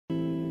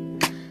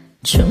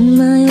出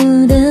卖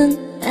我的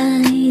爱，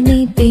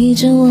你逼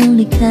着我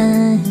离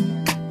开，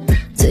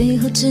最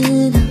后知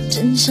道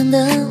真相的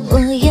我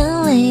眼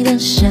泪掉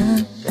下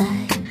来。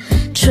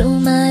出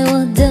卖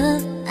我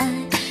的爱，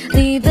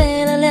你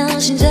背了良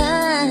心债，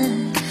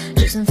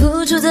就算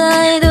付出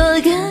再多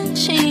感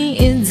情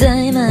也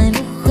再买不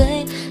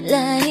回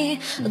来。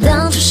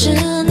当初是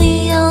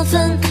你要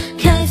分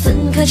开，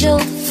分开就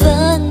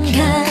分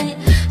开，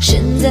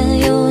现在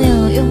又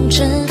要用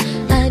真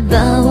爱把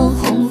我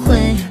哄回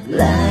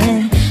来。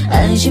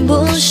爱情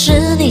不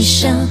是你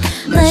想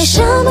买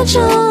想买就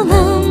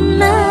能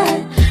买，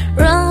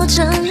让我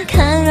睁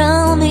开，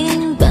让我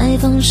明白，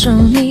放手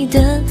你的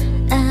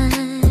爱。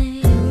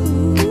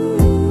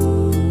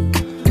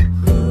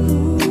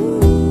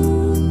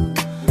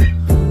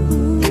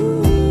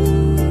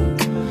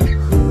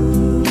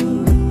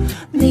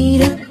你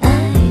的爱，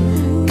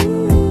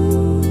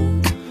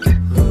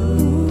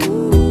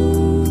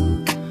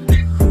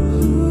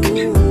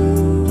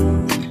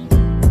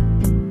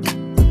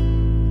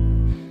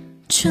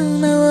出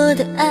卖我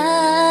的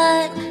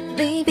爱，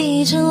你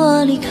逼着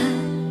我离开，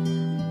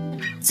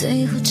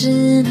最后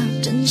知道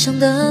真相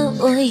的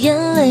我眼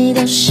泪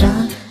掉下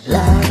来。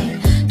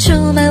出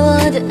卖我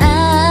的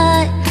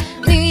爱，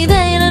你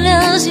背了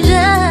良心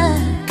债，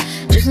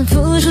就算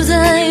付出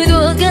再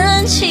多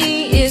感情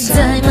也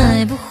再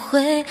买不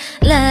回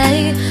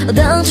来。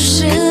当初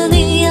是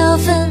你要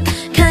分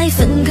开，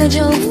分开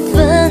就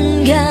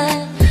分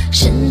开，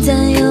现在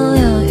又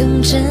要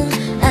用真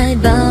爱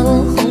把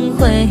我哄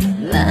回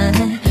来。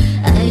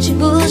爱情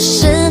不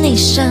是你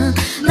想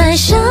买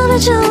想买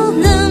就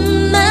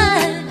能买，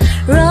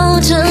让我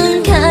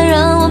睁开，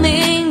让我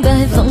明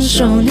白，放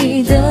手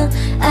你的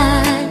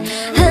爱。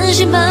狠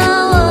心把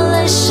我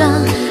来伤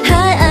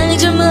害，爱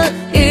这么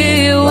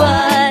意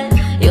外，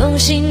用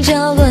心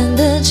浇灌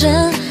的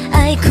真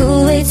爱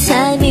枯萎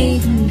才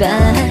明白。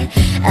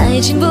爱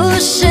情不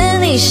是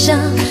你想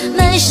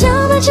买想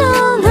买就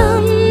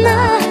能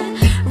买，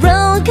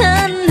让我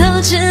看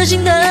透痴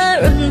情的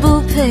人不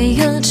配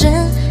有真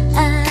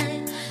爱。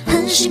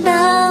狠心把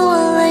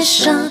我来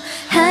伤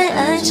害，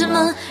爱这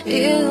么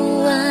意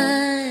外。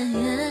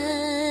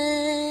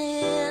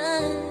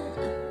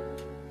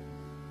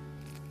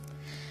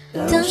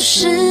当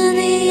时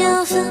你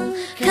要分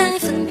开，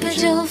分开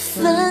就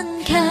分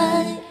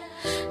开，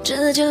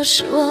这就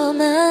是我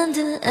们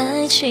的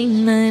爱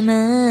情买卖。